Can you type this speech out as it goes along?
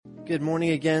Good morning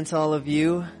again to all of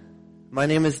you. My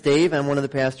name is Dave. I'm one of the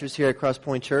pastors here at Cross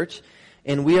Point Church,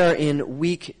 and we are in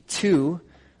week 2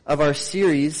 of our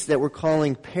series that we're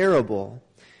calling Parable.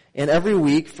 And every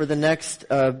week for the next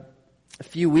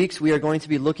few weeks, we are going to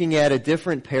be looking at a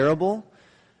different parable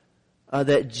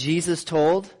that Jesus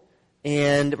told,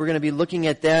 and we're going to be looking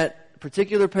at that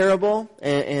particular parable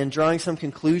and drawing some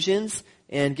conclusions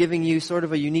and giving you sort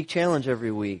of a unique challenge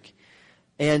every week.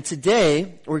 And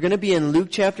today, we're going to be in Luke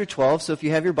chapter 12. So if you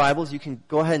have your Bibles, you can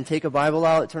go ahead and take a Bible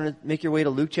out, make your way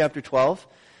to Luke chapter 12.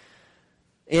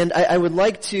 And I would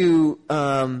like to,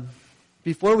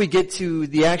 before we get to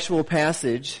the actual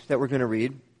passage that we're going to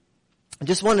read, I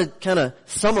just want to kind of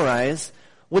summarize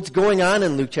what's going on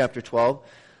in Luke chapter 12.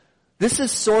 This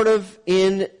is sort of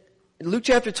in Luke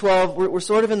chapter 12, we're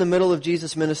sort of in the middle of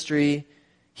Jesus' ministry.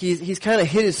 He's kind of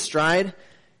hit his stride.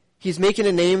 He's making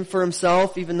a name for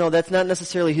himself, even though that's not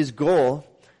necessarily his goal.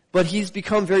 But he's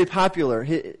become very popular.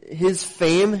 His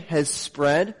fame has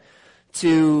spread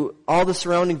to all the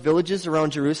surrounding villages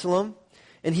around Jerusalem.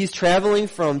 And he's traveling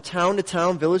from town to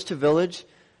town, village to village,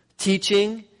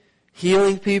 teaching,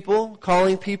 healing people,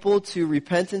 calling people to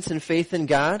repentance and faith in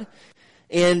God.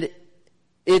 And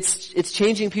it's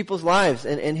changing people's lives,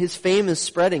 and his fame is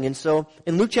spreading. And so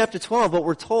in Luke chapter 12, what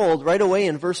we're told right away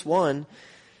in verse 1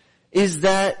 is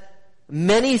that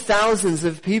many thousands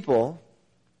of people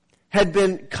had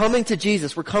been coming to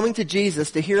Jesus, were coming to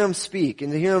Jesus to hear him speak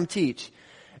and to hear him teach.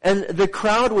 And the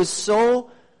crowd was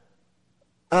so,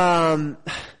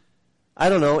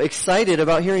 excited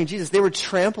about hearing Jesus. They were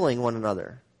trampling one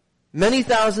another. Many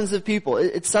thousands of people.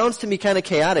 It sounds to me kind of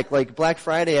chaotic, like Black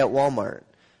Friday at Walmart.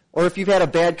 Or if you've had a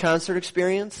bad concert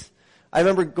experience. I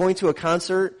remember going to a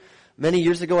concert many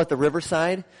years ago at the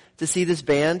Riverside to see this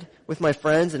band with my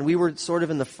friends, and we were sort of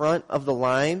in the front of the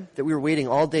line that we were waiting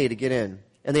all day to get in.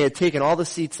 And they had taken all the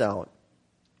seats out.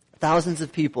 Thousands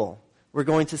of people were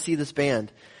going to see this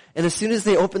band. And as soon as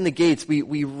they opened the gates,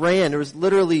 we ran.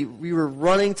 We were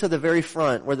running to the very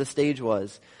front where the stage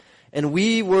was. And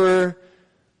we were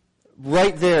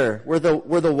right there where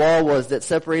the wall was that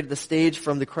separated the stage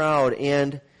from the crowd.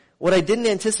 And what I didn't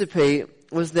anticipate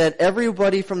was that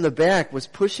everybody from the back was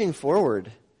pushing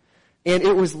forward. And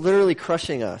it was literally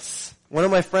crushing us. One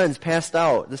of my friends passed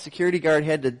out. The security guard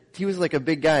he was like a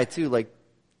big guy too, like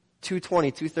 220,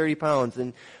 230 pounds.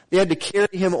 And they had to carry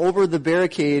him over the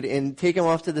barricade and take him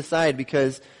off to the side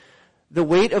because the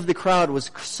weight of the crowd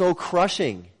was so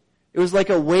crushing. It was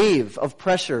like a wave of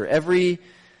pressure every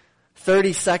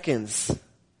 30 seconds.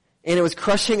 And it was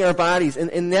crushing our bodies.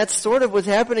 And that's sort of what's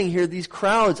happening here. These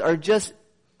crowds are just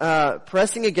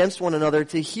pressing against one another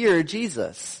to hear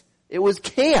Jesus. It was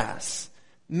chaos.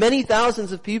 Many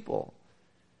thousands of people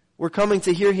were coming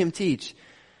to hear him teach.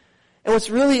 And what's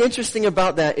really interesting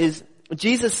about that is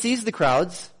Jesus sees the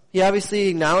crowds. He obviously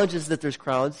acknowledges that there's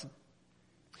crowds.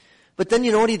 But then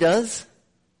you know what he does?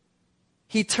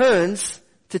 He turns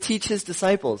to teach his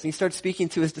disciples. He starts speaking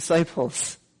to his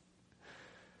disciples.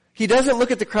 He doesn't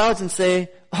look at the crowds and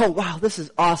say, "Oh, wow, this is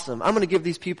awesome. I'm going to give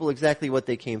these people exactly what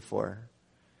they came for."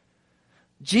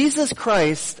 Jesus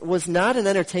Christ was not an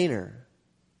entertainer.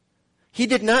 He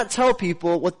did not tell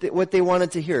people what they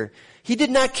wanted to hear. He did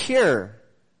not care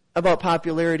about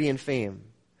popularity and fame.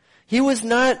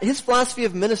 His philosophy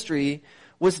of ministry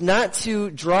was not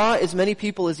to draw as many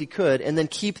people as he could and then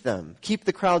keep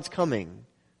the crowds coming.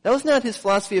 That was not his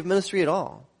philosophy of ministry at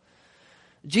all.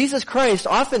 Jesus Christ,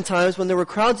 oftentimes when there were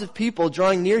crowds of people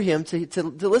drawing near him to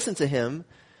listen to him,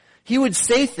 he would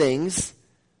say things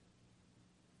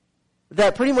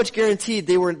that pretty much guaranteed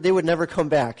they would never come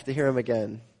back to hear him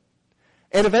again.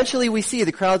 And eventually we see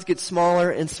the crowds get smaller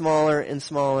and smaller and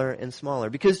smaller and smaller.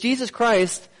 Because Jesus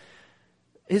Christ,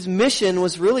 his mission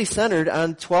was really centered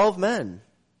on 12 men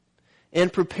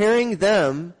and preparing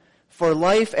them for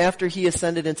life after he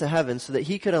ascended into heaven so that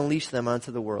he could unleash them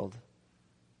onto the world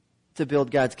to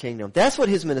build God's kingdom. That's what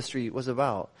his ministry was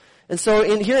about. And so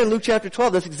here in Luke chapter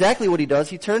 12, that's exactly what he does.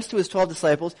 He turns to his 12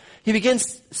 disciples. He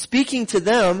begins speaking to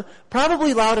them,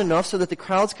 probably loud enough so that the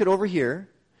crowds could overhear.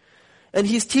 And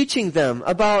he's teaching them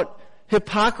about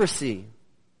hypocrisy.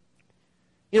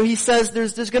 He says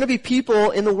there's going to be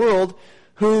people in the world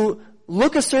who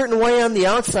look a certain way on the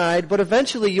outside, but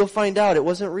eventually you'll find out it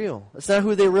wasn't real. It's not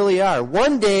who they really are.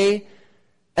 One day,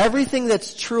 everything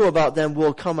that's true about them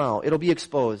will come out. It'll be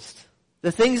exposed.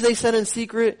 The things they said in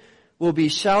secret will be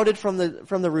shouted from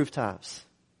the rooftops.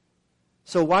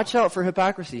 So watch out for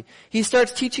hypocrisy. He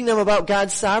starts teaching them about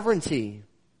God's sovereignty,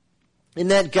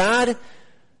 and that God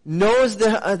knows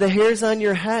the hairs on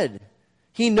your head.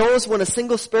 He knows when a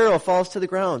single sparrow falls to the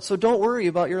ground. So don't worry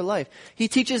about your life. He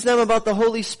teaches them about the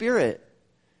Holy Spirit.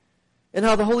 and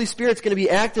how the Holy Spirit's going to be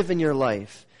active in your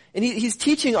life. And he's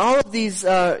teaching all of these,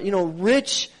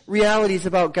 rich realities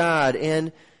about God.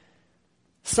 And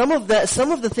some of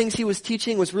the things he was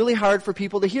teaching was really hard for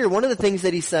people to hear. One of the things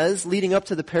that he says, leading up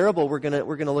to the parable we're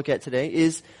gonna look at today,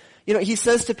 is, he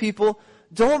says to people,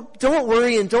 don't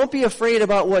worry and don't be afraid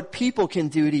about what people can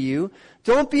do to you.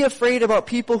 Don't be afraid about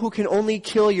people who can only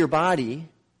kill your body.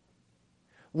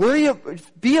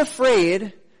 Be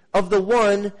afraid of the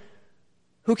one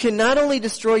who can not only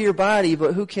destroy your body,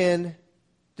 but who can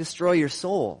destroy your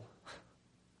soul.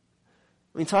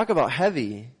 I mean, talk about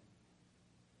heavy.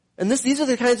 And these are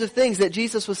the kinds of things that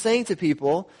Jesus was saying to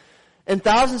people, and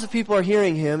thousands of people are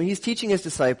hearing him. He's teaching his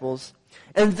disciples.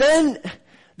 And then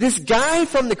this guy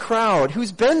from the crowd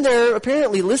who's been there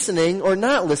apparently listening or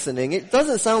not listening, it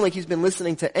doesn't sound like he's been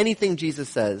listening to anything Jesus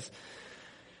says.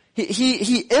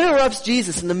 He interrupts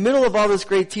Jesus in the middle of all this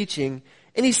great teaching,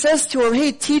 and he says to him,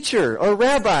 "Hey, teacher or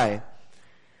rabbi,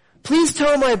 please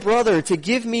tell my brother to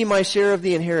give me my share of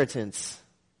the inheritance."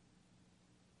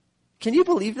 Can you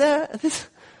believe that?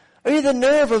 The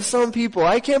nerve of some people.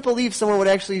 I can't believe someone would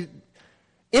actually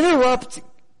interrupt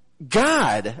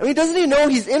God. Doesn't he know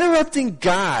he's interrupting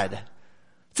God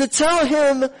to tell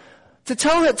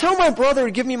my brother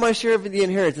to give me my share of the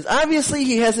inheritance? Obviously,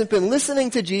 he hasn't been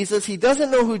listening to Jesus. He doesn't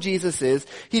know who Jesus is.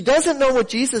 He doesn't know what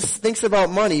Jesus thinks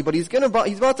about money, but he's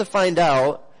about to find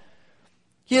out.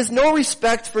 He has no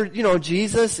respect for,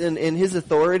 Jesus and his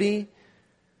authority.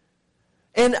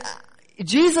 And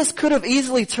Jesus could have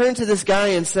easily turned to this guy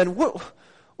and said, What,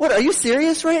 are you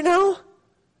serious right now?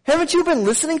 Haven't you been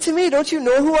listening to me? Don't you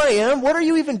know who I am? What are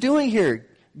you even doing here?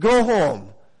 Go home.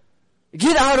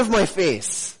 Get out of my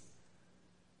face.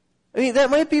 That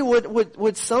might be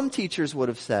what some teachers would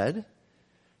have said.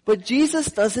 But Jesus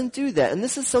doesn't do that. And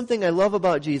this is something I love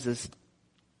about Jesus.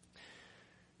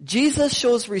 Jesus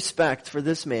shows respect for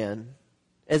this man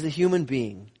as a human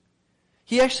being.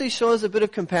 He actually shows a bit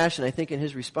of compassion, I think, in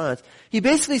his response. He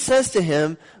basically says to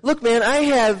him, "Look, man, I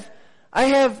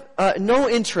have no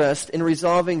interest in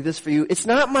resolving this for you. It's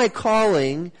not my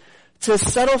calling to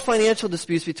settle financial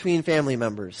disputes between family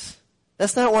members.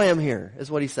 That's not why I'm here," is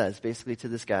what he says, basically, to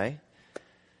this guy.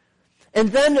 And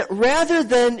then, rather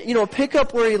than, pick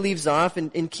up where he leaves off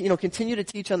and continue to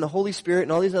teach on the Holy Spirit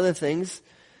and all these other things,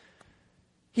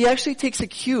 he actually takes a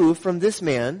cue from this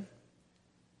man,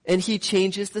 and he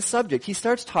changes the subject. He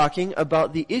starts talking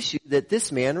about the issue that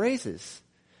this man raises.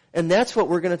 And that's what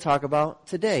we're going to talk about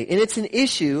today. And it's an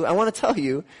issue, I want to tell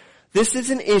you, this is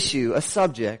an issue, a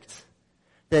subject,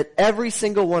 that every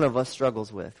single one of us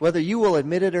struggles with. Whether you will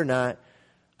admit it or not,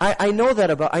 I know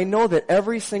that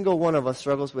every single one of us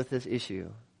struggles with this issue.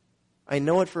 I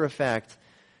know it for a fact.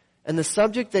 And the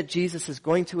subject that Jesus is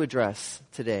going to address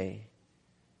today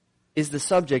is the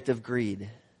subject of greed.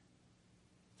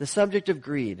 The subject of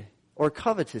greed, or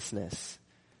covetousness.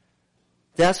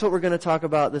 That's what we're going to talk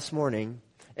about this morning,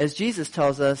 as Jesus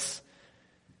tells us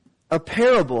a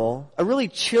parable, a really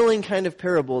chilling kind of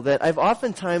parable that I've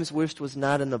oftentimes wished was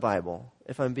not in the Bible,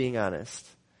 if I'm being honest.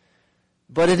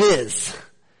 But it is.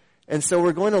 And so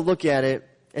we're going to look at it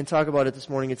and talk about it this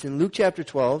morning. It's in Luke chapter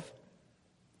 12,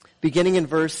 beginning in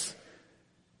verse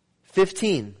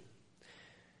 15.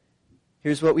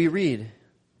 Here's what we read.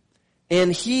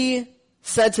 And he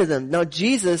said to them, now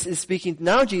Jesus is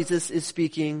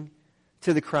speaking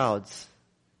to the crowds,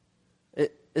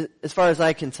 as far as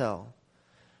I can tell.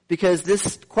 Because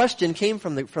this question came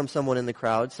from someone in the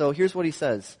crowd. So here's what he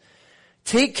says.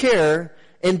 Take care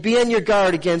and be on your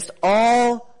guard against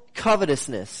all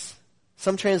covetousness.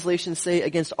 Some translations say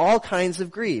against all kinds of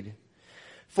greed.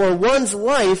 For one's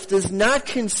life does not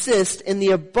consist in the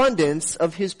abundance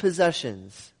of his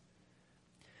possessions.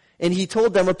 And he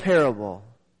told them a parable,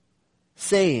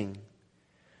 saying,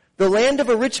 the land of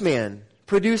a rich man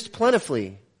produced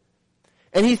plentifully.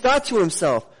 And he thought to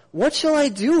himself, what shall I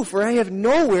do? For I have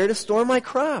nowhere to store my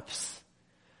crops.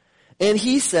 And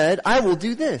he said, I will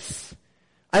do this.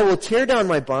 I will tear down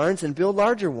my barns and build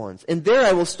larger ones. And there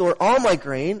I will store all my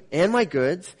grain and my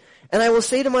goods. And I will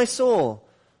say to my soul,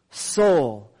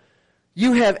 soul,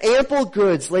 you have ample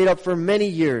goods laid up for many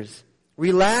years.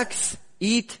 Relax,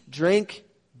 eat, drink,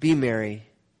 be merry.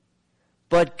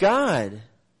 But God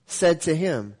said to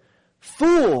him,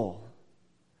 fool,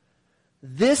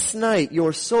 this night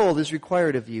your soul is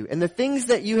required of you, and the things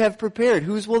that you have prepared,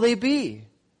 whose will they be?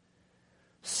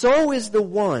 So is the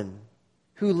one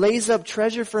who lays up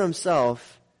treasure for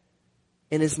himself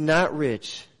and is not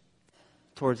rich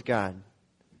towards God.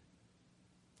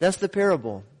 That's the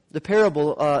parable. The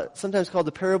parable, sometimes called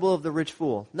the parable of the rich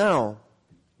fool. Now,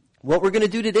 what we're going to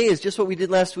do today is just what we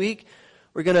did last week.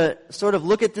 We're going to sort of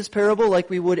look at this parable like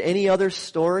we would any other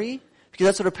story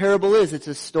Because that's what a parable is. It's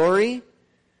a story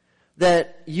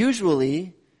that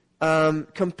usually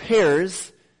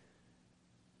compares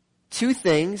two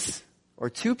things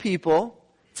or two people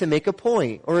to make a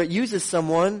point. Or it uses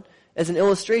someone as an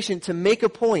illustration to make a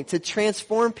point, to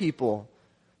transform people,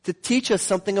 to teach us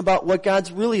something about what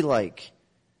God's really like.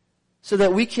 So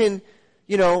that we can,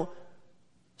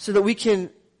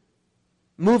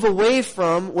 move away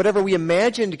from whatever we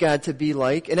imagined God to be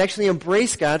like and actually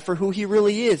embrace God for who He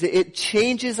really is. It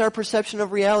changes our perception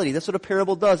of reality. That's what a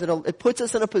parable does. It puts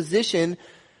us in a position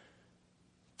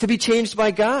to be changed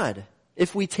by God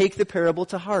if we take the parable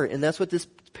to heart. And that's what this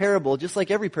parable, just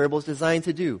like every parable, is designed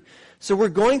to do. So we're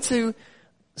going to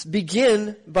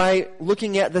begin by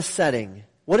looking at the setting.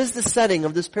 What is the setting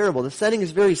of this parable? The setting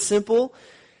is very simple.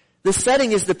 The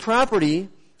setting is the property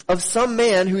of some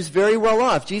man who's very well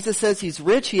off. Jesus says he's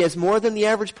rich. He has more than the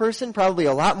average person, probably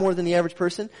a lot more than the average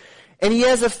person. And he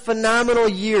has a phenomenal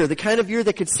year, the kind of year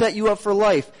that could set you up for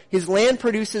life. His land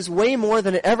produces way more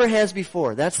than it ever has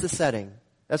before. That's the setting.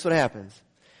 That's what happens.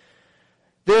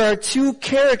 There are two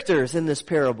characters in this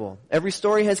parable. Every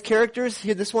story has characters.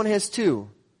 Here, this one has two.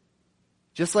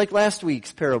 Just like last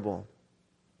week's parable.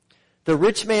 The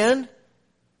rich man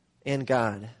and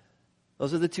God.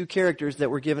 Those are the two characters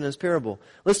that were given in this parable.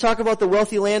 Let's talk about the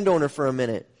wealthy landowner for a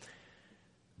minute.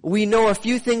 We know a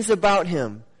few things about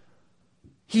him.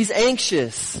 He's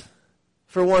anxious,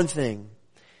 for one thing.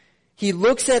 He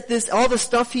looks at all the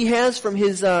stuff he has from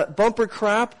his bumper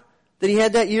crop that he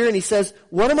had that year, and he says,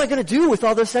 what am I going to do with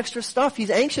all this extra stuff?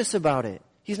 He's anxious about it.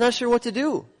 He's not sure what to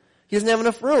do. He doesn't have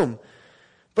enough room.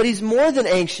 But he's more than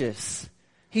anxious.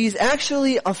 He's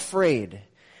actually afraid.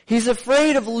 He's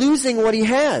afraid of losing what he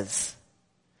has.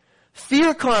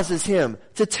 Fear causes him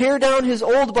to tear down his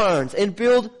old barns and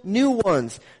build new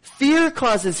ones. Fear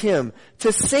causes him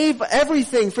to save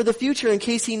everything for the future in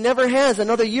case he never has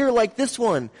another year like this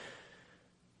one.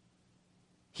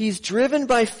 He's driven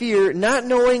by fear, not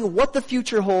knowing what the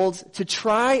future holds, to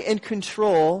try and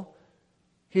control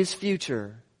his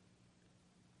future,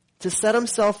 to set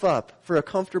himself up for a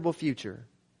comfortable future.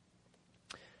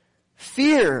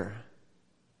 Fear,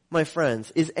 my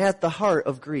friends, is at the heart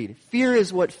of greed. Fear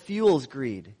is what fuels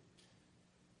greed.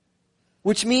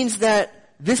 Which means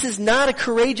that this is not a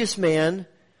courageous man,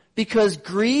 because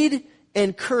greed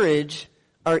and courage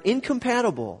are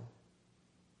incompatible.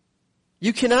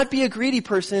 You cannot be a greedy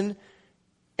person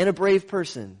and a brave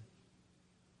person,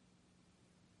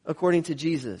 according to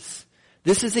Jesus.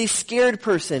 This is a scared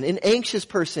person, an anxious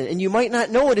person, and you might not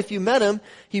know it if you met him.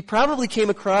 He probably came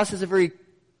across as a very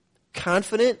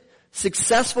confident,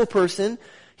 successful person.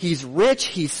 He's rich,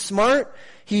 he's smart,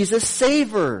 he's a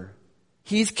saver,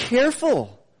 he's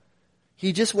careful.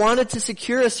 He just wanted to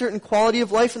secure a certain quality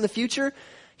of life in the future.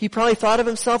 He probably thought of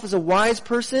himself as a wise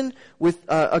person with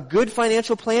a good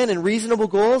financial plan and reasonable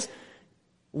goals.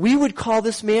 We would call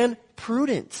this man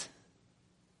prudent.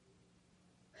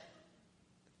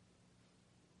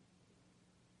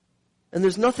 And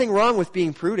there's nothing wrong with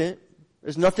being prudent.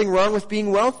 There's nothing wrong with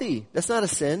being wealthy. That's not a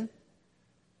sin.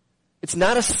 It's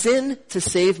not a sin to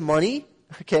save money,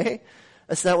 okay?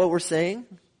 That's not what we're saying.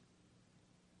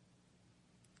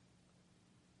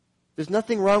 There's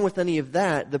nothing wrong with any of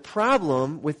that. The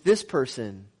problem with this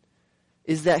person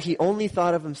is that he only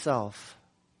thought of himself.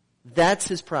 That's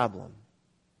his problem.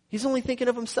 He's only thinking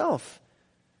of himself.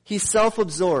 He's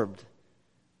self-absorbed.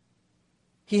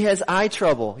 He has eye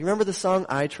trouble. You remember the song,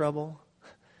 Eye Trouble?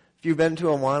 If you've been to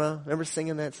Awana, remember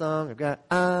singing that song? I've got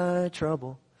eye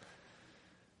trouble.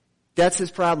 That's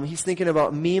his problem. He's thinking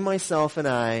about me, myself, and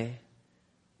I.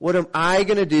 What am I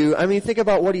going to do? I mean, think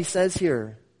about what he says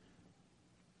here.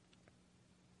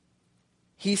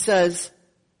 He says,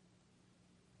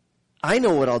 I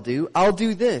know what I'll do. I'll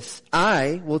do this.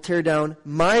 I will tear down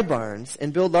my barns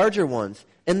and build larger ones.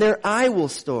 And there I will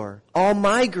store all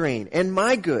my grain and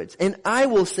my goods. And I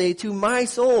will say to my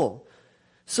soul,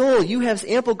 soul, you have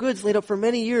ample goods laid up for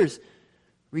many years.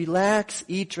 Relax,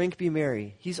 eat, drink, be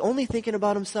merry. He's only thinking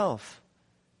about himself.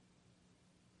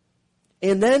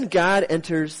 And then God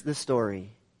enters the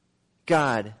story.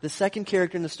 God, the second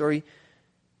character in the story,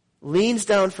 leans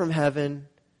down from heaven.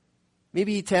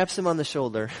 Maybe he taps him on the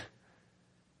shoulder.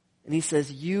 And he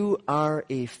says, you are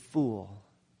a fool.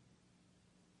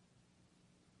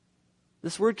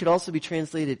 This word could also be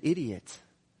translated idiot.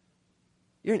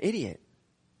 You're an idiot.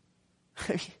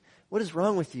 I mean, what is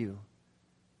wrong with you?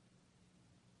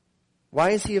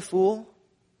 Why is he a fool?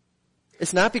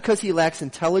 It's not because he lacks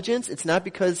intelligence. It's not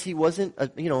because he wasn't,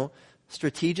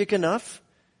 strategic enough.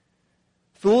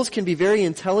 Fools can be very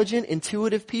intelligent,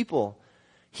 intuitive people.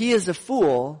 He is a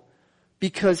fool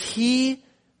because he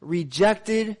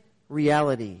rejected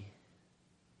reality.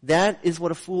 That is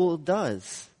what a fool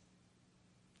does.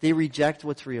 They reject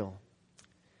what's real.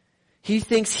 He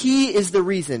thinks he is the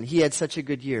reason he had such a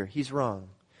good year. He's wrong.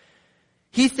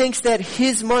 He thinks that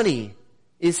his money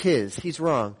is his. He's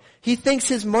wrong. He thinks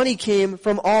his money came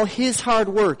from all his hard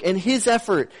work and his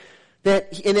effort,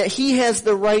 and that he has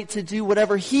the right to do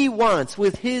whatever he wants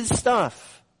with his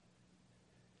stuff.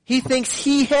 He thinks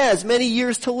he has many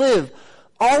years to live.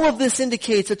 All of this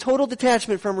indicates a total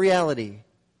detachment from reality.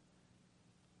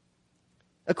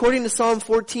 According to Psalm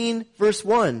 14, verse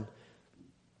 1,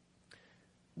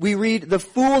 we read, "The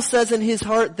fool says in his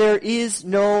heart, there is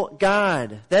no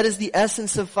God." That is the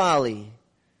essence of folly.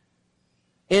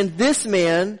 And this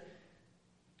man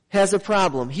has a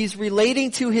problem. He's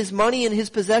relating to his money and his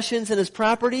possessions and his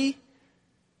property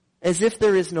as if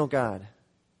there is no God.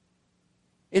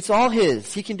 It's all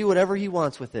his. He can do whatever he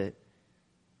wants with it.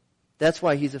 That's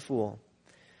why he's a fool.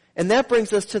 And that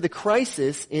brings us to the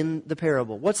crisis in the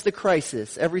parable. What's the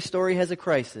crisis? Every story has a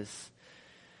crisis.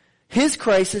 His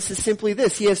crisis is simply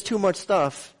this. He has too much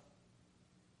stuff.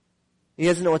 He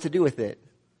doesn't know what to do with it.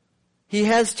 He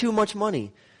has too much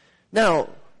money. Now,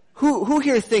 who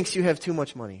here thinks you have too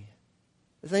much money?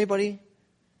 Is anybody?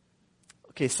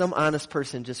 Okay, some honest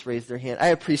person just raised their hand. I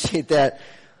appreciate that.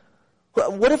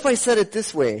 What if I said it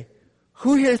this way?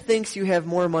 Who here thinks you have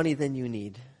more money than you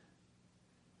need?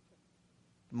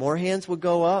 More hands would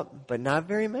go up, but not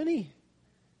very many.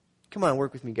 Come on,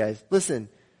 work with me, guys. Listen.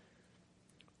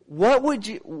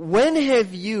 When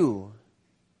have you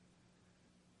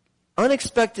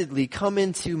unexpectedly come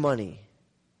into money?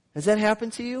 Has that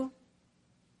happened to you?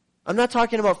 I'm not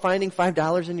talking about finding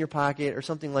 $5 in your pocket or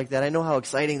something like that. I know how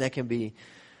exciting that can be.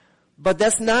 But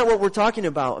that's not what we're talking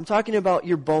about. I'm talking about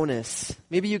your bonus.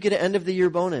 Maybe you get an end of the year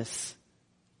bonus.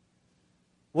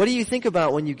 What do you think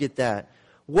about when you get that?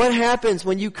 What happens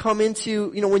when you come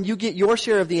into, when you get your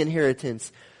share of the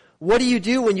inheritance? What do you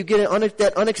do when you get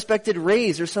that unexpected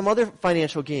raise or some other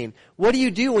financial gain? What do you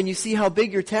do when you see how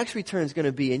big your tax return is going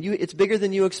to be and it's bigger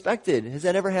than you expected? Has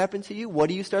that ever happened to you? What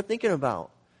do you start thinking about?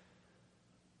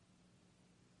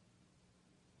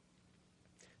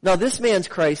 Now, this man's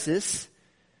crisis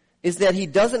is that he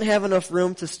doesn't have enough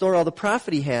room to store all the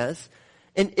profit he has.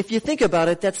 And if you think about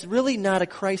it, that's really not a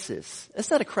crisis.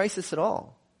 That's not a crisis at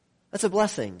all. That's a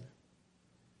blessing.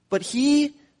 But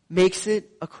he makes it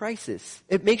a crisis.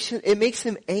 It makes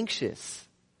him anxious.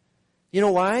 You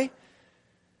know why?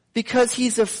 Because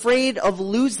he's afraid of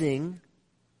losing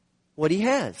what he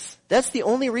has. That's the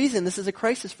only reason this is a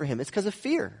crisis for him. It's because of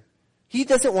fear. He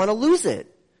doesn't want to lose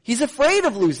it. He's afraid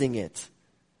of losing it.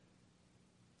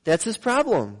 That's his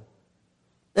problem.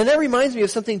 And that reminds me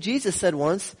of something Jesus said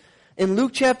once. In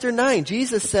Luke chapter 9,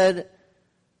 Jesus said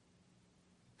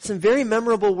some very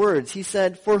memorable words. He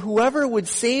said, "For whoever would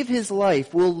save his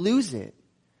life will lose it.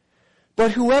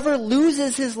 But whoever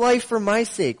loses his life for my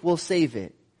sake will save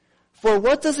it. For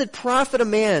what does it profit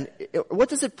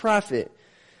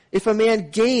if a man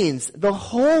gains the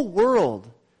whole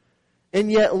world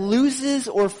and yet loses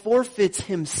or forfeits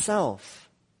himself?"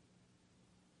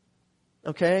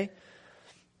 Okay?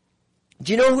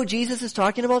 Do you know who Jesus is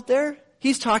talking about there?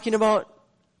 He's talking about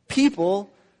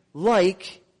people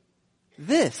like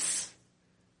this.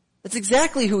 That's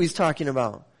exactly who he's talking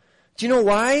about. Do you know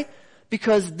why?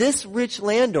 Because this rich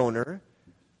landowner,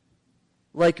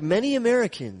 like many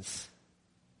Americans,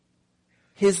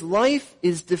 his life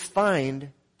is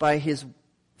defined by his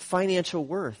financial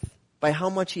worth, by how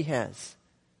much he has.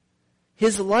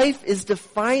 His life is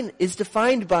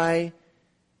defined by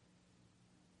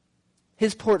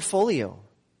his portfolio,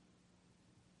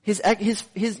 his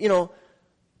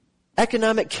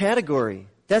economic category.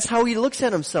 That's how he looks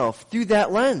at himself, through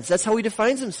that lens. That's how he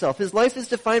defines himself. His life is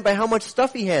defined by how much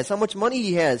stuff he has, how much money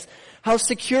he has, how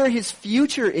secure his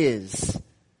future is.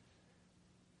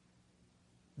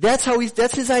 That's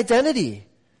his identity.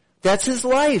 That's his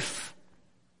life.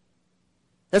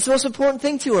 That's the most important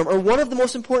thing to him, or one of the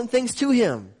most important things to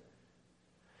him.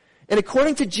 And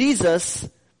according to Jesus,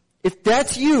 if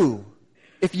that's you,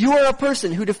 if you are a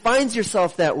person who defines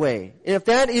yourself that way, and if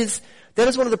that is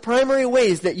one of the primary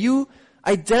ways that you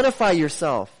identify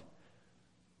yourself,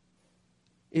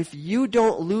 if you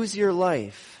don't lose your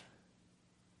life,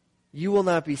 you will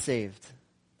not be saved.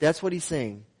 That's what he's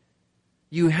saying.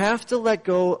 You have to let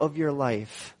go of your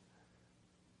life.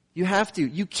 You have to.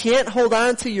 You can't hold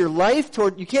on to your life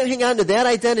you can't hang on to that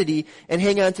identity and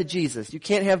hang on to Jesus. You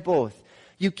can't have both.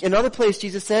 Another place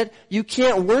Jesus said, you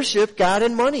can't worship God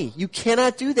and money. You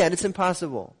cannot do that. It's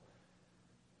impossible.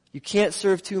 You can't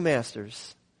serve two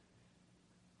masters.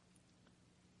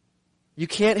 You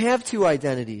can't have two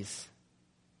identities.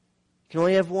 You can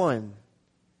only have one.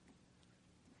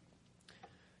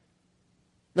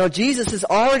 Now, Jesus has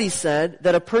already said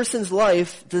that a person's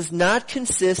life does not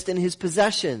consist in his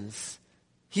possessions.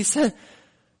 He said,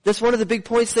 that's one of the big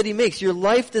points that he makes. Your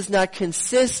life does not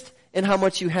consist in how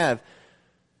much you have.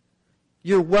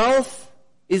 Your wealth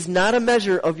is not a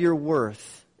measure of your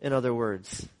worth, in other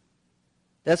words.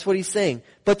 That's what he's saying.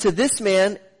 But to this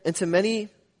man, and to many,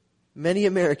 many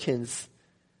Americans,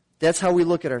 that's how we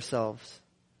look at ourselves.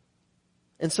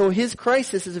 And so his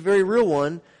crisis is a very real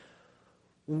one.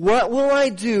 What will I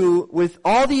do with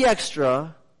all the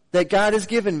extra that God has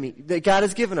given me, that God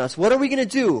has given us? What are we going to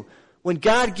do when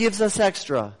God gives us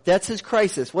extra? That's his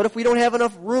crisis. What if we don't have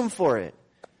enough room for it?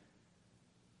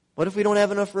 What if we don't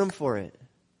have enough room for it?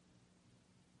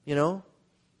 You know?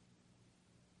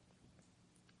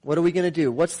 What are we going to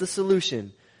do? What's the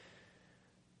solution?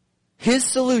 His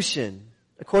solution,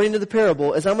 according to the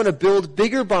parable, is I'm going to build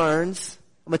bigger barns.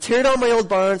 I'm going to tear down my old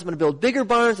barns. I'm going to build bigger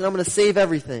barns, and I'm going to save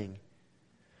everything.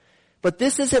 But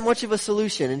this isn't much of a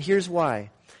solution, and here's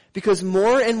why. Because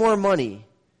more and more money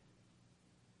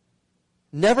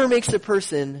never makes a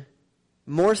person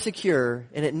more secure,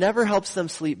 and it never helps them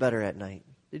sleep better at night.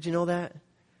 Did you know that?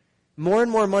 More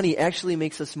and more money actually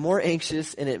makes us more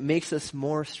anxious, and it makes us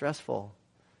more stressful.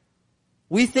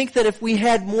 We think that if we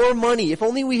had more money, if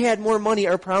only we had more money,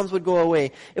 our problems would go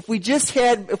away. If we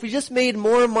just made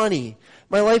more money,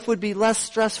 my life would be less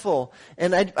stressful,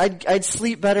 and I'd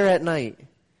sleep better at night.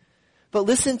 But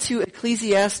listen to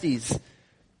Ecclesiastes.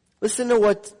 Listen to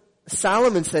what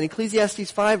Solomon said in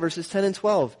Ecclesiastes 5, verses 10 and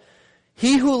 12.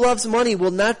 He who loves money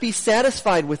will not be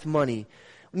satisfied with money,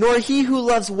 nor he who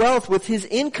loves wealth with his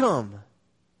income,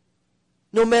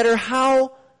 no matter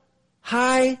how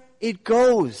high it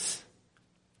goes.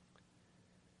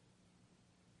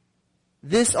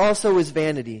 This also is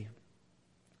vanity.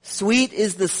 Sweet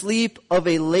is the sleep of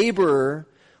a laborer,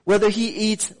 whether he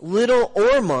eats little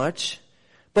or much,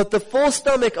 but the full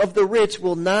stomach of the rich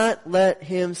will not let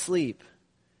him sleep.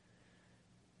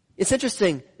 It's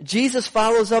interesting. Jesus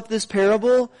follows up this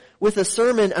parable with a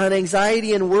sermon on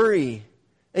anxiety and worry.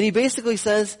 And he basically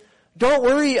says, don't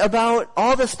worry about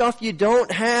all the stuff you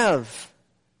don't have.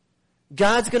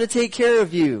 God's going to take care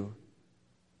of you.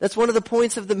 That's one of the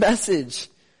points of the message.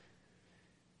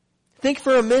 Think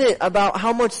for a minute about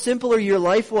how much simpler your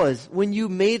life was when you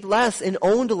made less and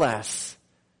owned less.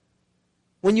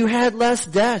 When you had less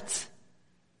debt.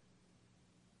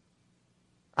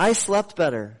 I slept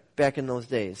better back in those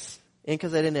days. And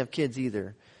because I didn't have kids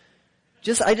either.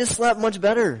 I just slept much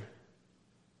better.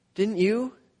 Didn't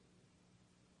you?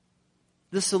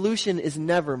 The solution is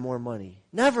never more money.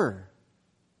 Never.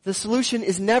 The solution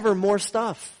is never more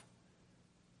stuff.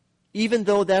 Even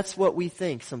though that's what we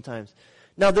think sometimes.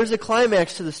 Now there's a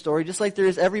climax to the story, just like there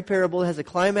is every parable has a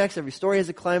climax, every story has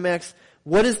a climax.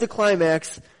 What is the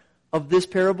climax of this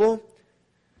parable?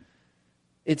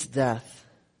 It's death.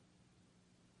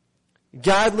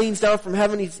 God leans down from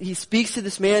heaven. He speaks to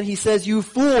this man. He says, you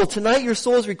fool, tonight your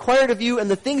soul is required of you, and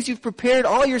the things you've prepared,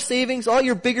 all your savings, all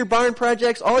your bigger barn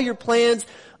projects, all your plans,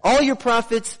 all your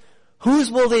profits, whose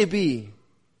will they be?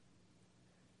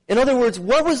 In other words,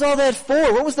 what was all that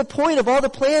for? What was the point of all the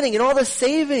planning and all the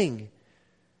saving?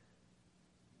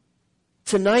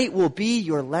 Tonight will be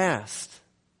your last.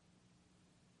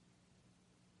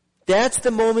 That's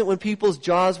the moment when people's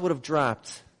jaws would have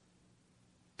dropped.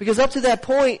 Because up to that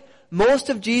point, most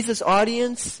of Jesus'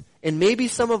 audience, and maybe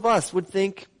some of us, would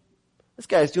think, this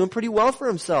guy's doing pretty well for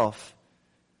himself.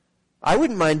 I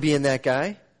wouldn't mind being that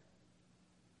guy.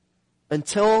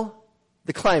 Until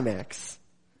the climax.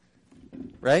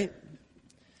 Right?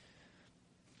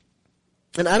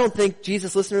 And I don't think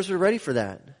Jesus' listeners were ready for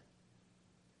that.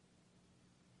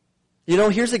 You know,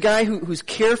 here's a guy who's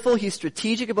careful, he's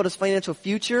strategic about his financial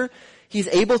future. He's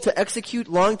able to execute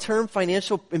long-term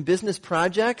financial and business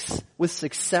projects with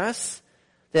success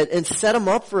and set him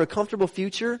up for a comfortable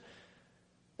future.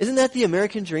 Isn't that the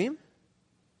American dream?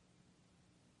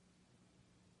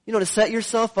 You know, to set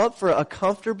yourself up for a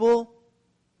comfortable,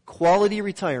 quality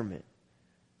retirement.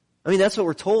 I mean, that's what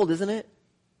we're told, isn't it?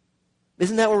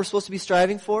 Isn't that what we're supposed to be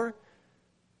striving for?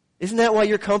 Isn't that why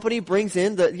your company brings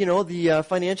in the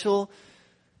financial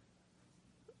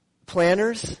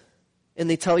planners, and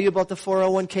they tell you about the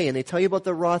 401k, and they tell you about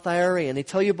the Roth IRA, and they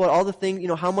tell you about all the things,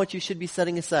 how much you should be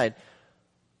setting aside.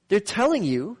 They're telling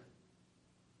you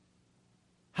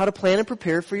how to plan and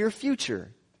prepare for your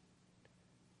future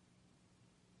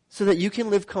so that you can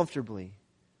live comfortably,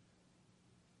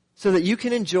 so that you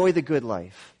can enjoy the good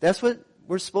life. That's what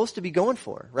we're supposed to be going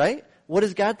for, right? What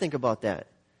does God think about that?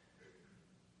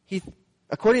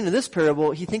 According to this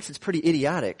parable, he thinks it's pretty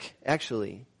idiotic,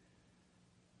 actually.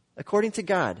 According to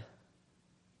God.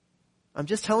 I'm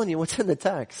just telling you what's in the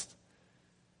text.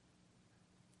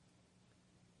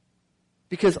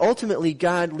 Because ultimately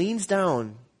God leans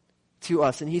down to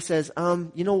us and he says,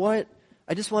 you know what?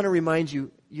 I just want to remind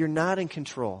you, you're not in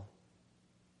control.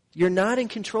 You're not in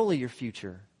control of your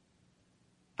future.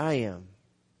 I am.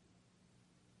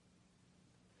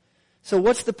 So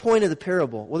what's the point of the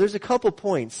parable? Well, there's a couple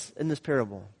points in this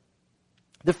parable.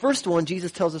 The first one,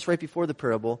 Jesus tells us right before the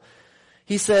parable.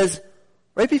 He says,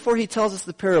 right before he tells us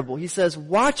the parable, he says,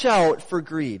 watch out for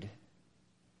greed.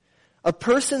 A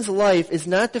person's life is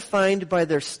not defined by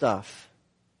their stuff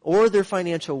or their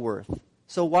financial worth.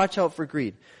 So watch out for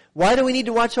greed. Why do we need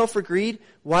to watch out for greed?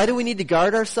 Why do we need to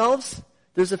guard ourselves?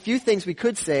 There's a few things we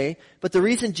could say, but the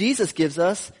reason Jesus gives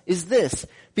us is this.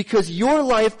 Because your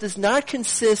life does not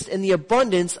consist in the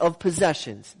abundance of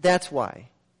possessions. That's why.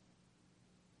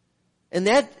 And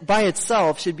that by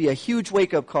itself should be a huge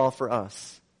wake-up call for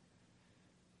us.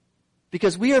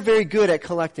 Because we are very good at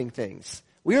collecting things.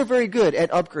 We are very good at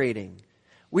upgrading.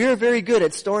 We are very good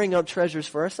at storing up treasures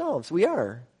for ourselves. We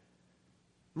are.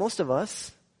 Most of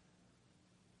us.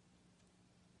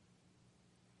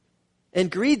 And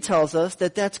greed tells us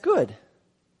that that's good.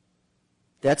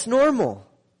 That's normal.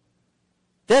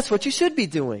 That's what you should be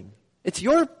doing. It's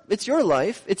your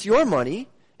life. It's your money.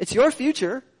 It's your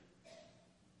future.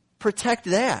 Protect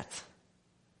that.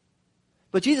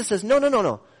 But Jesus says,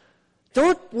 no.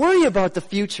 Don't worry about the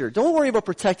future. Don't worry about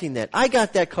protecting that. I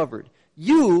got that covered.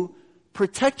 You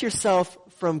protect yourself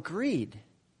from greed.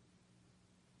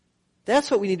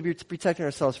 That's what we need to be protecting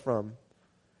ourselves from.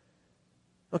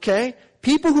 Okay?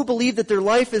 People who believe that their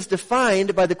life is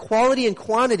defined by the quality and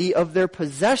quantity of their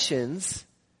possessions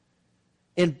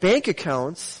and bank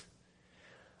accounts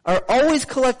are always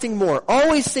collecting more,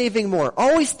 always saving more,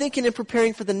 always thinking and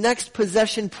preparing for the next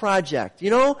possession project. You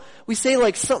know, we say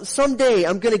like, someday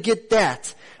I'm going to get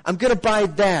that. I'm going to buy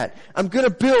that. I'm going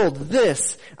to build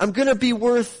this. I'm going to be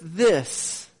worth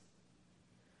this.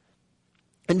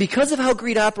 And because of how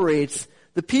greed operates,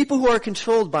 the people who are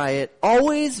controlled by it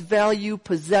always value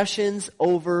possessions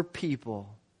over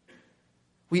people.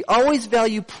 We always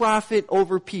value profit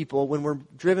over people when we're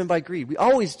driven by greed. We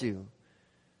always do.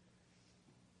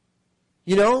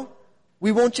 You know,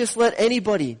 we won't just let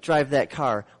anybody drive that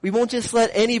car. We won't just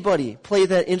let anybody play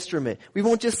that instrument. We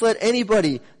won't just let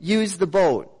anybody use the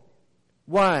boat.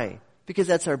 Why? Because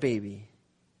that's our baby.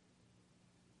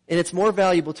 And it's more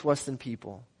valuable to us than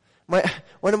people.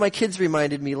 One of my kids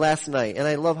reminded me last night, and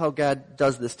I love how God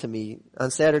does this to me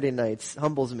on Saturday nights,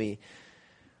 humbles me.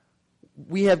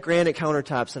 We have granite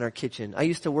countertops in our kitchen. I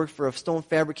used to work for a stone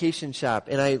fabrication shop,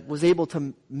 and I was able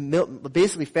to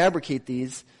basically fabricate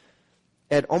these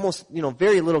at almost,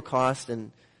 very little cost,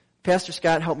 and Pastor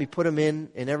Scott helped me put them in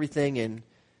and everything, and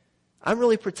I'm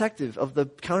really protective of the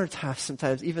countertops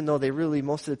sometimes, even though they really,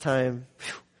 most of the time,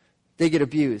 they get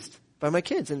abused by my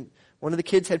kids. And one of the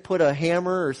kids had put a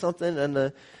hammer or something,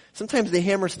 and sometimes they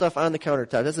hammer stuff on the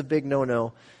countertop. That's a big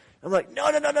no-no. I'm like,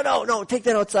 no, take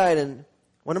that outside. And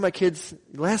one of my kids,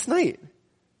 last night,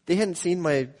 they hadn't seen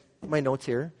my notes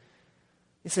here.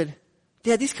 He said,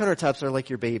 Dad, these countertops are like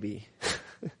your baby.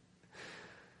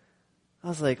 I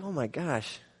was like, oh my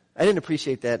gosh. I didn't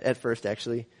appreciate that at first,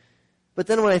 actually. But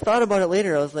then when I thought about it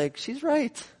later, I was like, she's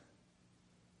right.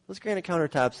 Those granite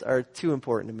countertops are too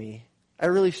important to me. I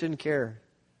really shouldn't care.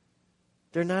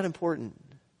 They're not important.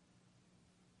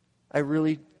 I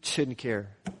really shouldn't care.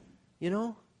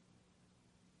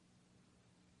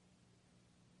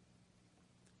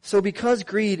 So because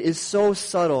greed is so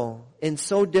subtle and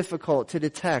so difficult to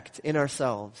detect in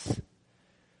ourselves,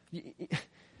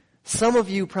 some of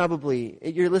you probably,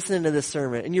 you're listening to this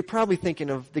sermon, and you're probably thinking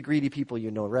of the greedy people you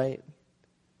know, right?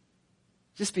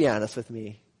 Just be honest with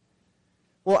me.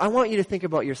 Well, I want you to think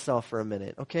about yourself for a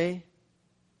minute, okay?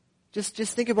 Just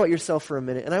think about yourself for a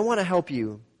minute, and I want to help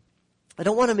you. I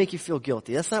don't want to make you feel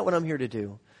guilty. That's not what I'm here to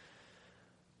do.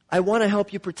 I want to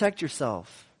help you protect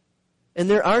yourself. And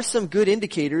there are some good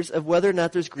indicators of whether or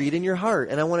not there's greed in your heart,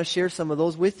 and I want to share some of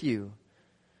those with you.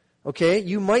 Okay?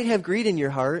 You might have greed in your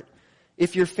heart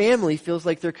if your family feels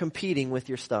like they're competing with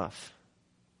your stuff.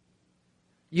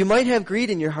 You might have greed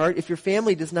in your heart if your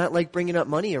family does not like bringing up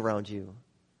money around you.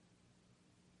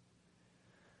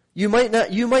 You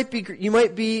might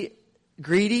be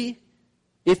greedy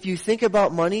if you think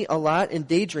about money a lot and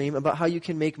daydream about how you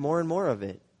can make more and more of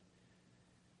it.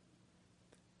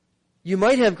 You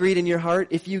might have greed in your heart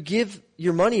if you give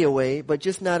your money away, but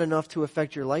just not enough to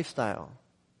affect your lifestyle.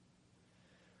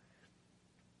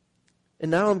 And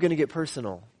now I'm going to get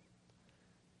personal.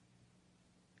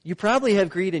 You probably have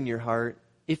greed in your heart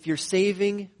if you're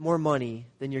saving more money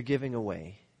than you're giving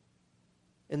away.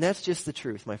 And that's just the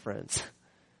truth, my friends.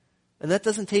 And that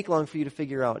doesn't take long for you to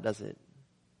figure out, does it?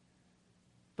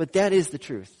 But that is the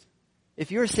truth. If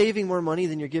you're saving more money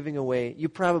than you're giving away, you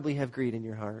probably have greed in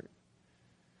your heart.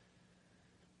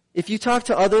 If you talk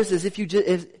to others as if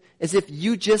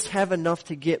you just have enough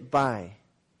to get by,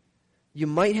 you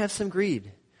might have some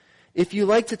greed. If you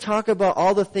like to talk about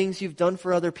all the things you've done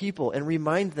for other people and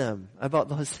remind them about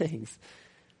those things,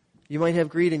 you might have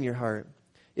greed in your heart.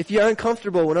 If you aren't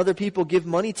comfortable when other people give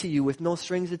money to you with no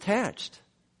strings attached,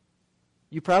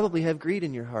 you probably have greed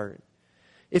in your heart.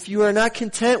 If you are not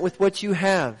content with what you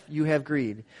have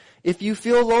greed. If you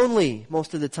feel lonely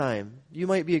most of the time, you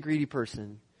might be a greedy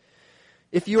person.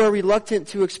 If you are reluctant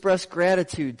to express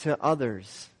gratitude to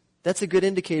others, that's a good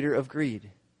indicator of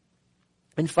greed.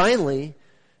 And finally,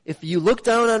 if you look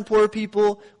down on poor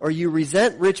people or you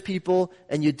resent rich people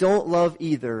and you don't love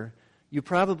either, you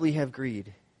probably have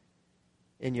greed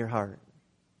in your heart.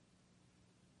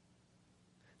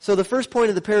 So the first point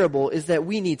of the parable is that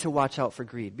we need to watch out for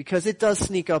greed because it does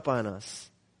sneak up on us.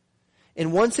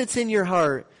 And once it's in your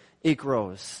heart, it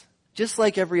grows. Just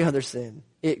like every other sin,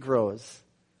 it grows.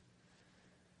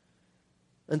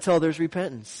 Until there's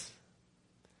repentance.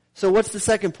 So what's the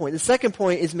second point? The second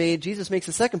point is Jesus makes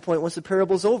the second point once the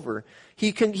parable's over.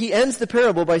 He ends the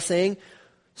parable by saying,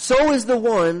 so is the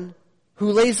one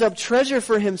who lays up treasure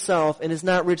for himself and is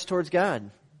not rich towards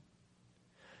God.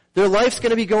 Their life's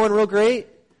going to be going real great.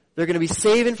 They're going to be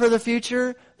saving for the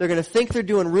future. They're going to think they're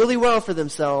doing really well for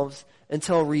themselves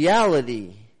until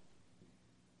reality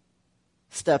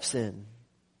steps in.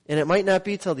 And it might not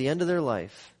be till the end of their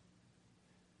life.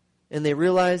 And they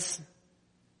realize,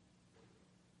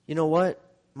 you know what?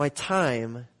 My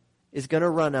time is going to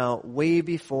run out way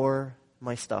before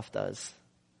my stuff does.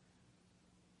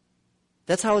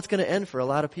 That's how it's going to end for a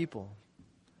lot of people.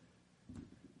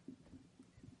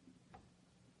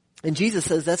 And Jesus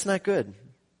says that's not good.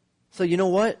 So you know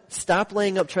what? Stop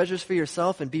laying up treasures for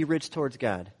yourself and be rich towards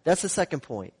God. That's the second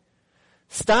point.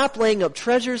 Stop laying up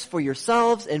treasures for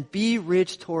yourselves and be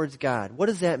rich towards God. What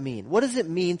does that mean? What does it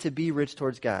mean to be rich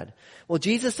towards God? Well,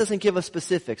 Jesus doesn't give us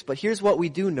specifics, but here's what we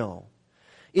do know.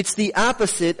 It's the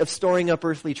opposite of storing up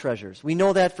earthly treasures. We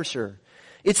know that for sure.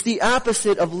 It's the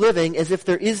opposite of living as if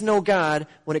there is no God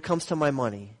when it comes to my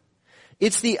money.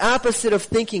 It's the opposite of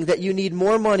thinking that you need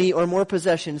more money or more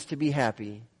possessions to be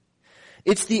happy.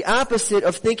 It's the opposite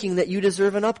of thinking that you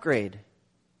deserve an upgrade.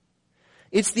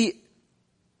 It's the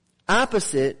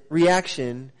opposite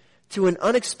reaction to an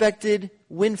unexpected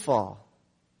windfall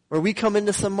where we come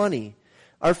into some money.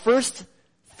 Our first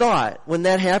thought when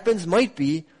that happens might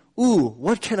be, ooh,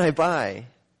 what can I buy?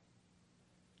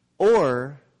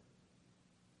 Or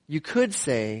you could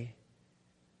say,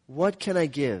 what can I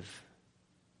give?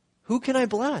 Who can I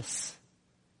bless?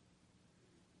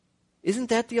 Isn't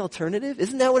that the alternative?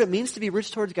 Isn't that what it means to be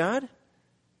rich towards God?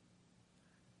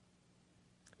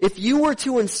 If you were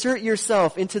to insert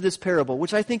yourself into this parable,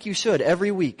 which I think you should every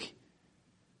week,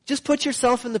 just put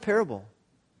yourself in the parable.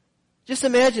 Just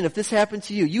imagine if this happened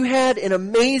to you. You had an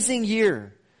amazing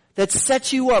year that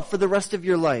set you up for the rest of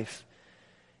your life.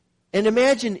 And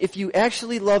imagine if you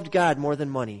actually loved God more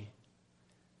than money.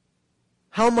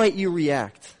 How might you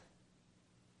react?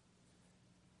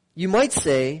 You might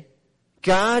say,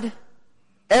 God,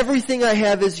 everything I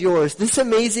have is yours. This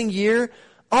amazing year,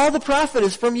 all the profit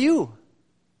is from you.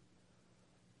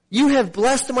 You have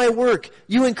blessed my work.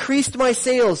 You increased my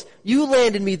sales. You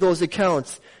landed me those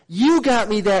accounts. You got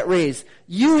me that raise.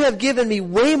 You have given me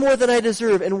way more than I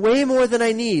deserve and way more than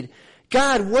I need.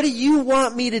 God, what do you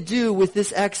want me to do with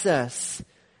this excess?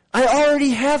 I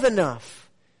already have enough.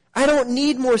 I don't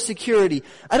need more security.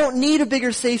 I don't need a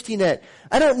bigger safety net.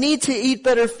 I don't need to eat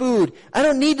better food. I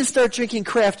don't need to start drinking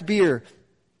craft beer.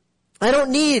 I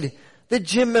don't need the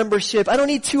gym membership. I don't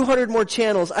need 200 more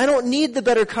channels. I don't need the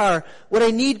better car. What I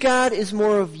need, God, is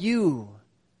more of you.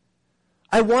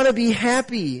 I want to be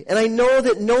happy, and I know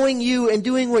that knowing you and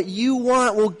doing what you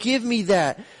want will give me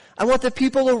that. I want the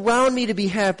people around me to be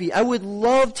happy. I would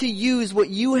love to use what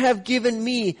you have given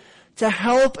me to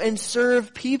help and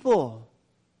serve people.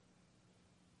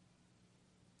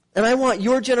 And I want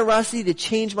your generosity to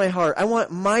change my heart. I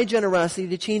want my generosity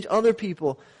to change other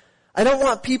people. I don't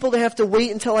want people to have to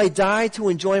wait until I die to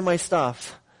enjoy my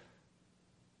stuff.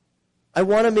 I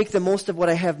want to make the most of what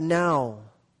I have now.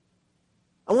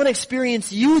 I want to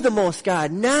experience you the most,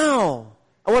 God, now.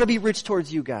 I want to be rich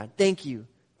towards you, God. Thank you.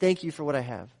 Thank you for what I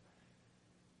have.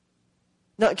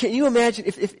 Now, can you imagine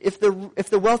if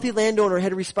the wealthy landowner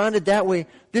had responded that way,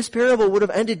 this parable would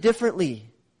have ended differently.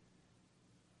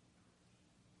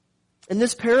 And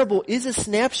this parable is a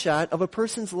snapshot of a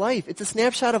person's life. It's a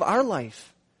snapshot of our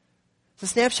life. It's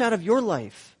a snapshot of your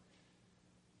life.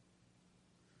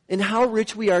 And how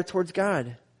rich we are towards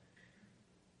God.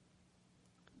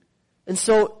 And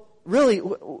so, really,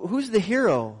 who's the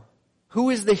hero? Who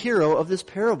is the hero of this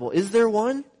parable? Is there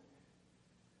one?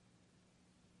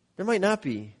 There might not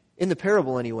be, in the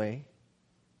parable anyway.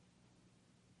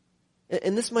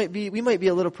 And we might be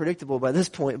a little predictable by this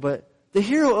point, but the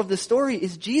hero of the story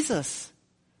is Jesus,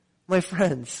 my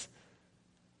friends.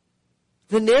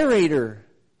 The narrator,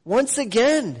 once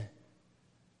again.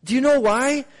 Do you know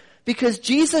why? Because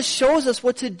Jesus shows us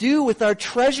what to do with our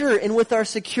treasure and with our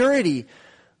security.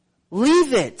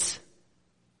 Leave it.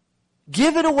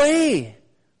 Give it away.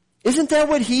 Isn't that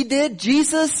what he did?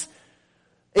 Jesus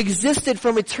existed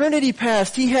from eternity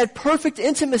past. He had perfect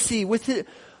intimacy with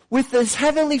his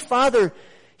heavenly Father.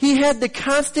 He had the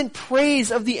constant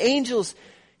praise of the angels.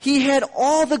 He had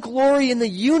all the glory in the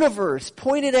universe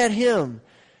pointed at him.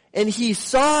 And he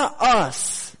saw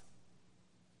us,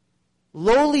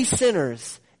 lowly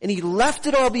sinners, and he left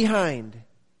it all behind.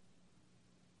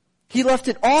 He left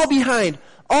it all behind.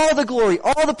 All the glory,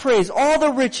 all the praise, all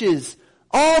the riches,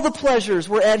 all the pleasures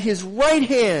were at his right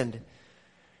hand.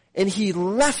 And he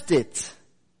left it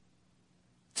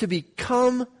to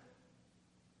become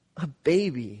a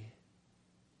baby.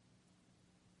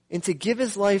 And to give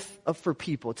his life up for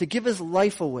people, to give his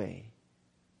life away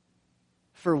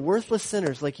for worthless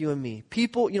sinners like you and me.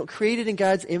 People, created in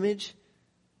God's image,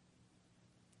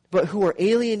 but who are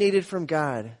alienated from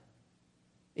God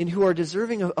and who are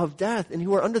deserving of death and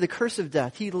who are under the curse of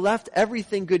death. He left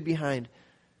everything good behind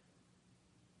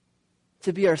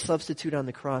to be our substitute on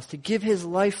the cross, to give his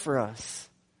life for us.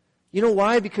 You know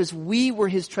why? Because we were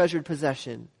his treasured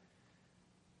possession.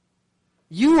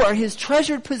 You are his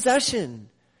treasured possession.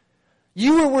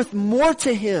 You are worth more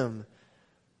to him.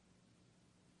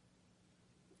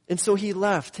 And so he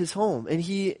left his home and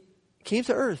he came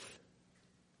to earth.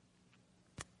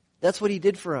 That's what he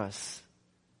did for us.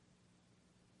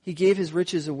 He gave his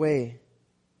riches away.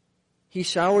 He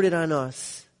showered it on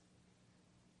us.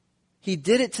 He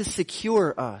did it to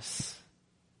secure us.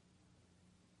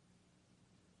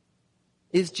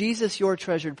 Is Jesus your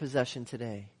treasured possession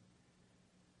today?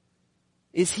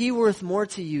 Is he worth more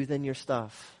to you than your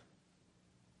stuff?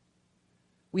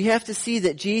 We have to see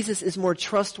that Jesus is more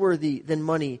trustworthy than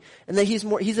money, and that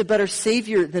he's a better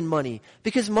savior than money,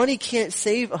 because money can't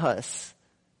save us.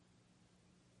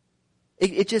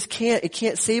 It just can't. It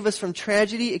can't save us from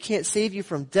tragedy. It can't save you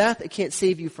from death. It can't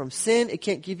save you from sin. It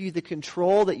can't give you the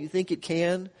control that you think it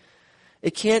can.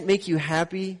 It can't make you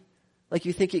happy like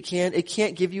you think it can. It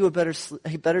can't give you a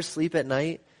better sleep at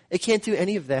night. It can't do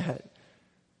any of that.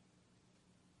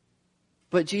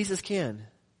 But Jesus can.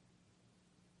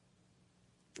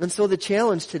 And so the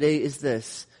challenge today is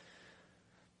this.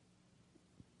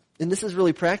 And this is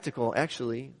really practical,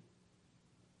 actually.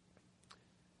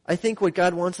 I think what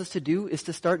God wants us to do is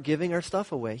to start giving our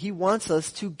stuff away. He wants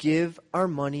us to give our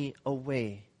money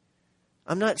away.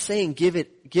 I'm not saying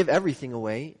give everything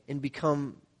away and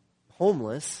become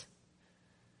homeless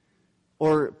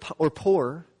or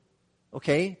poor.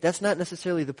 Okay? That's not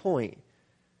necessarily the point.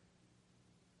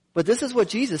 But this is what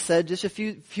Jesus said just a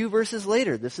few verses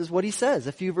later. This is what he says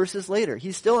a few verses later.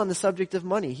 He's still on the subject of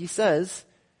money. He says,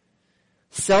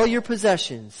 sell your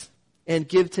possessions and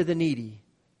give to the needy.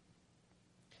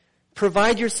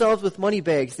 Provide yourselves with money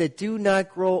bags that do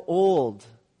not grow old.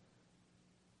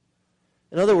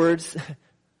 In other words,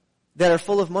 that are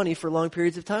full of money for long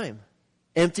periods of time.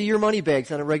 Empty your money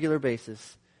bags on a regular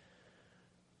basis.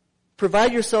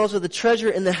 Provide yourselves with a treasure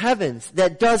in the heavens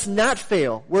that does not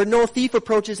fail, where no thief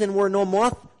approaches and where no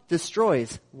moth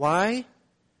destroys. Why?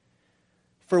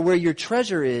 For where your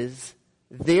treasure is,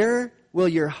 there will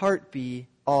your heart be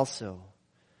also.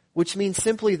 Which means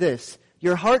simply this.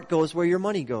 Your heart goes where your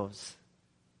money goes.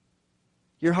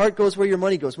 Your heart goes where your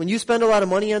money goes. When you spend a lot of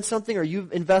money on something or you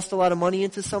invest a lot of money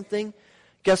into something,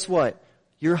 guess what?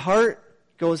 Your heart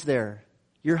goes there.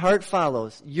 Your heart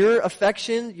follows. Your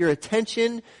affection, your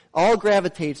attention, all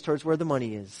gravitates towards where the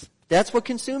money is. That's what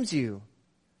consumes you.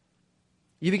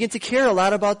 You begin to care a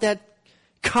lot about that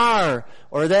car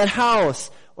or that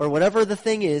house or whatever the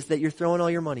thing is that you're throwing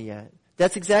all your money at.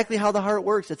 That's exactly how the heart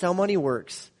works. That's how money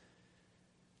works.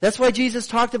 That's why Jesus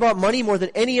talked about money more than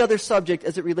any other subject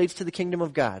as it relates to the kingdom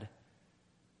of God.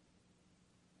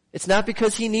 It's not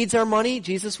because he needs our money.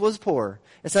 Jesus was poor.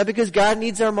 It's not because God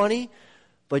needs our money.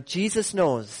 But Jesus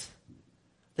knows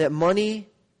that money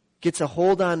gets a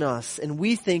hold on us, and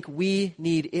we think we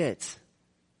need it.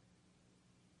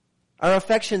 Our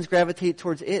affections gravitate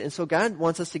towards it, and so God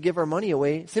wants us to give our money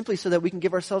away simply so that we can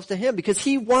give ourselves to him, because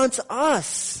he wants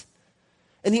us.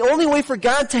 And the only way for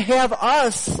God to have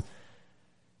us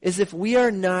is if we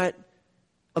are not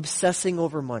obsessing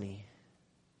over money.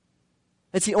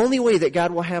 That's the only way that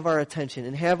God will have our attention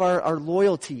and have our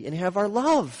loyalty and have our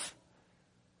love.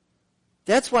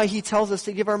 That's why he tells us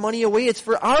to give our money away. It's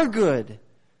for our good.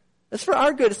 It's for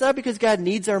our good. It's not because God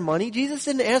needs our money. Jesus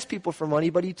didn't ask people for money,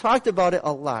 but he talked about it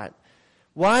a lot.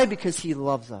 Why? Because he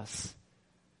loves us.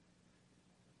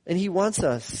 And he wants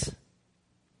us.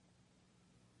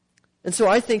 And so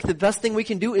I think the best thing we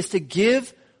can do is to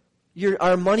give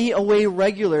our money away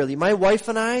regularly. My wife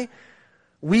and I,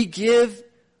 we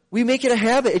make it a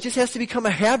habit. It just has to become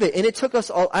a habit. And it took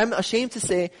us I'm ashamed to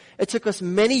say, it took us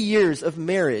many years of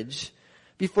marriage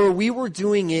before we were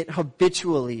doing it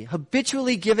habitually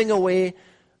giving away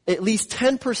at least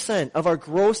 10% of our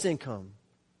gross income.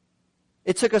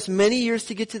 It took us many years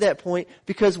to get to that point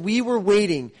because we were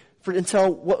waiting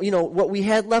until what we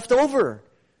had left over.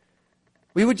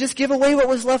 We would just give away what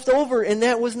was left over, and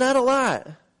that was not a lot.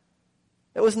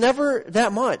 It was never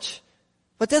that much.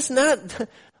 But that's not what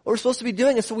we're supposed to be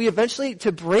doing. And so we eventually,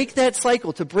 to break that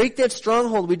cycle, to break that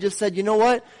stronghold, we just said, you know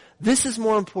what? This is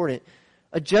more important.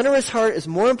 A generous heart is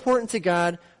more important to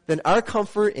God than our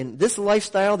comfort in this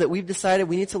lifestyle that we've decided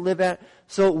we need to live at.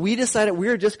 So we decided we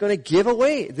are just going to give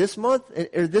away this month,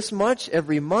 or this much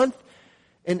every month.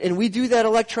 And we do that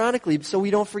electronically so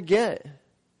we don't forget.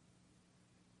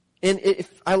 And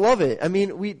I love it. I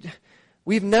mean,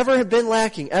 we've never been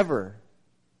lacking, ever.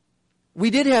 We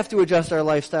did have to adjust our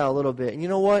lifestyle a little bit. And you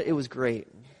know what? It was great.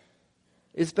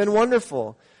 It's been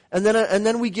wonderful. And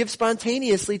then we give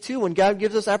spontaneously too. When God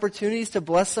gives us opportunities to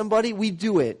bless somebody, we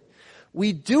do it.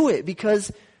 We do it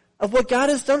because of what God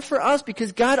has done for us,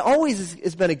 because God always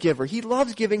has been a giver. He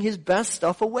loves giving his best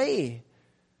stuff away.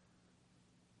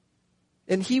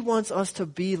 And he wants us to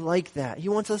be like that. He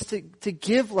wants us to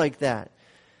give like that.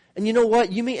 And you know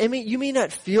what? You may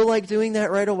not feel like doing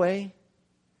that right away.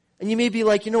 And you may be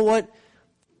like, you know what?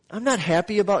 I'm not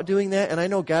happy about doing that, and I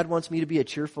know God wants me to be a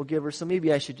cheerful giver, so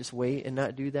maybe I should just wait and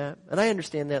not do that. And I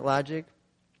understand that logic.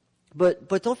 But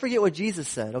don't forget what Jesus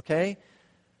said, okay?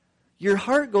 Your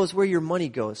heart goes where your money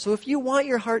goes. So if you want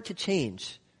your heart to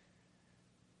change,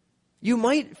 you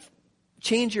might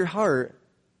change your heart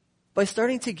by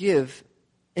starting to give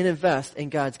and invest in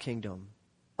God's kingdom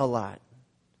a lot.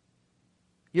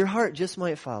 Your heart just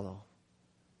might follow.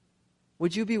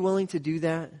 Would you be willing to do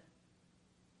that?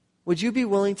 Would you be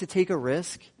willing to take a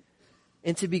risk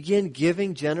and to begin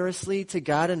giving generously to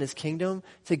God and his kingdom,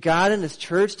 to God and his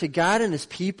church, to God and his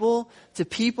people, to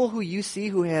people who you see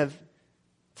who have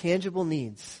tangible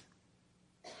needs?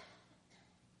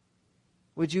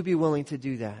 Would you be willing to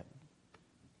do that?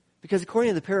 Because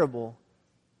according to the parable,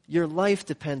 your life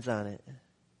depends on it.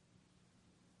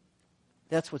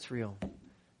 That's what's real.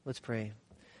 Let's pray.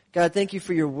 God, thank you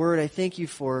for your word. I thank you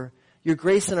for your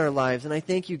grace in our lives. And I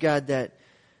thank you, God, that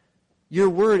your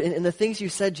word and the things you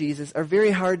said, Jesus, are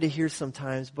very hard to hear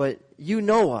sometimes, but you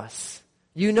know us.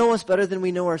 You know us better than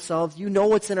we know ourselves. You know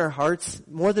what's in our hearts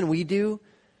more than we do.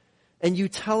 And you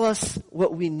tell us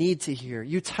what we need to hear.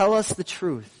 You tell us the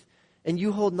truth. And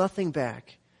you hold nothing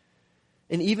back.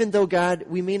 And even though, God,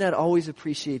 we may not always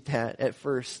appreciate that at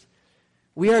first,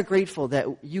 we are grateful that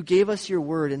you gave us your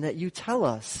word and that you tell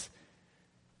us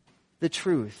the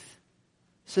truth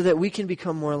so that we can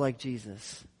become more like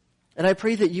Jesus. And I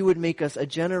pray that you would make us a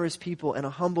generous people and a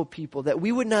humble people, that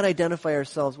we would not identify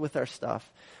ourselves with our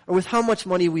stuff or with how much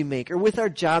money we make or with our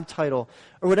job title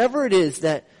or whatever it is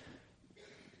that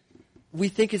we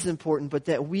think is important, but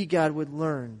that we, God, would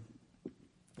learn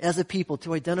as a people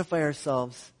to identify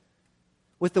ourselves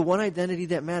with the one identity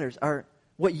that matters,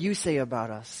 what you say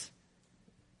about us.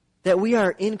 That we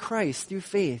are in Christ through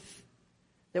faith.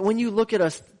 That when you look at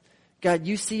us, God,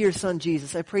 you see your son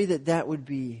Jesus. I pray that that would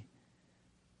be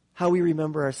how we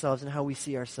remember ourselves and how we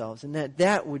see ourselves, and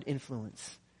that would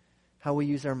influence how we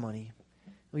use our money.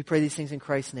 We pray these things in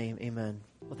Christ's name. Amen.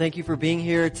 Well, thank you for being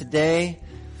here today.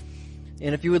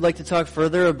 And if you would like to talk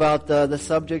further about the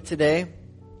subject today,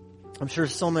 I'm sure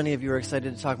so many of you are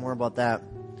excited to talk more about that.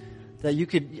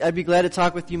 I'd be glad to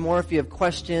talk with you more if you have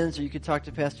questions, or you could talk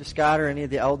to Pastor Scott or any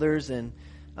of the elders. And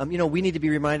we need to be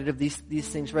reminded of these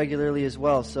things regularly as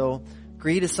well. So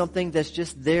greed is something that's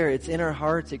just there. It's in our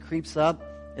hearts. It creeps up.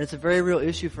 And it's a very real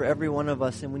issue for every one of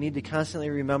us, and we need to constantly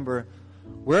remember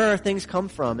where our things come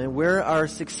from and where our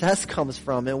success comes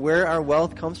from and where our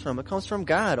wealth comes from. It comes from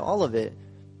God, all of it.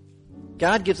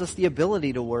 God gives us the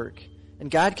ability to work,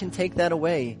 and God can take that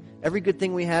away. Every good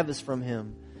thing we have is from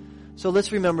him. So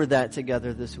let's remember that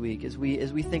together this week as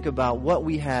we think about what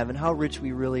we have and how rich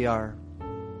we really are.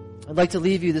 I'd like to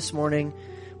leave you this morning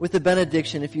with a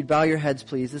benediction. If you'd bow your heads,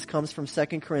 please. This comes from 2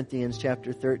 Corinthians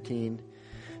chapter 13.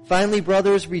 Finally,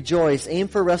 brothers, rejoice, aim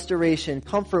for restoration,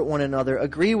 comfort one another,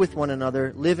 agree with one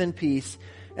another, live in peace.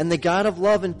 and the God of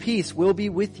love and peace will be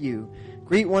with you.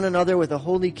 Greet one another with a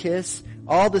holy kiss.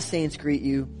 All the saints greet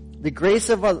you. The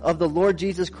grace of the Lord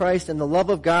Jesus Christ and the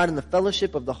love of God and the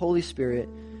fellowship of the Holy Spirit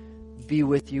be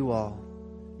with you all.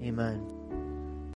 Amen.